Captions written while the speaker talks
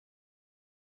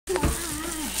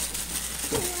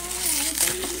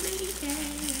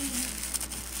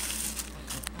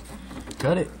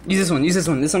Cut it. Use this one. Use this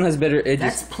one. This one has better edges.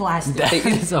 That's plastic.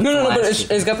 No, but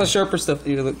it's got the sharper stuff.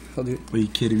 Here, look. I'll do it. Are you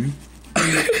kidding me?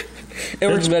 It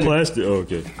works better. Plastic. Oh,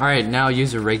 okay. All right, now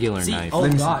use a regular knife. Oh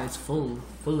god, it's full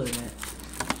of that.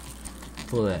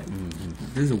 Pull that.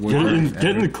 This is a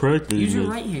Get in the crack there. Use your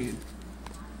Nick. right hand.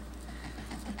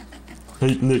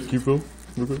 Hey, Nick, keep going.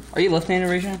 Okay. Are you left-handed,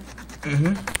 Rayshon?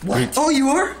 What? Oh, you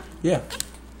are? Yeah.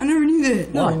 I never knew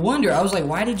that. No wonder. I was like,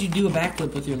 why did you do a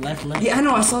backflip with your left leg? Yeah, I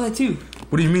know. I saw that too.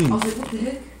 What do you mean? I was like, what the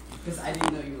heck? Because I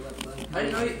didn't know you were left-handed. I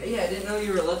didn't know. I didn't know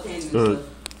you were left-handed and stuff.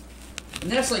 And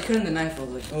then I was like cutting the knife. I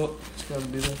was like, oh, just gotta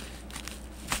do that.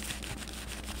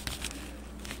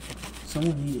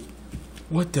 Someone eat it.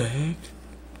 What the heck?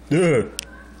 Yeah.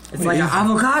 It's like an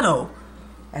avocado.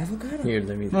 Avocado. Here,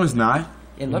 let me. No, it's not.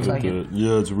 It looks like it.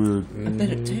 Yeah, it's weird. I bet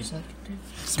it tastes like it.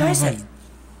 Smells like.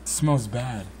 Smells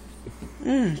bad.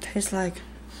 Tastes like.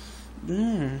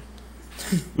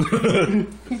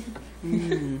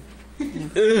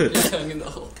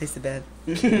 Tasted bad.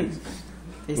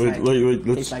 Wait,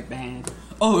 let's. Tastes like bad.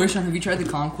 Oh, Rayshon, have you tried the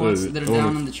kumquats Wait, that are I wanna-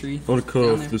 down on the tree? I want to cut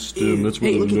Down off there. the stem. That's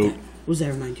where the milk. What does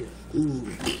that remind you of? Ooh.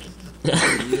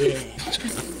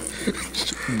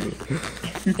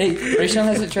 Hey, Rayshon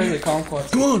hasn't tried the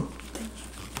kumquats. Come on.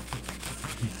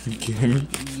 You kidding me?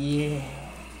 Yeah.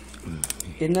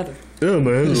 Get another. Yeah,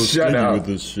 man. I'm Shut skinny up. with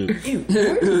this shit. Ew,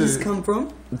 where did this come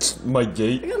from? It's my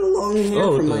gate. I got a long hair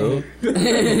Oh, from what my the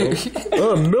hair. hell?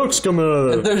 Oh, milk's coming out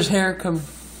of that There's hair come.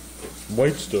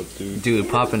 white stuff, dude. Dude,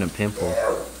 popping a pimple.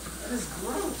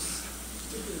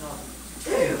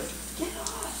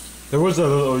 There was that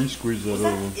other. Oh, you squeezed that other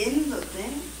one. In the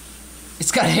thing?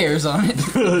 It's got hairs on it.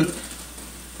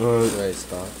 Alright. Right,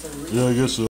 stop. Yeah, I guess so.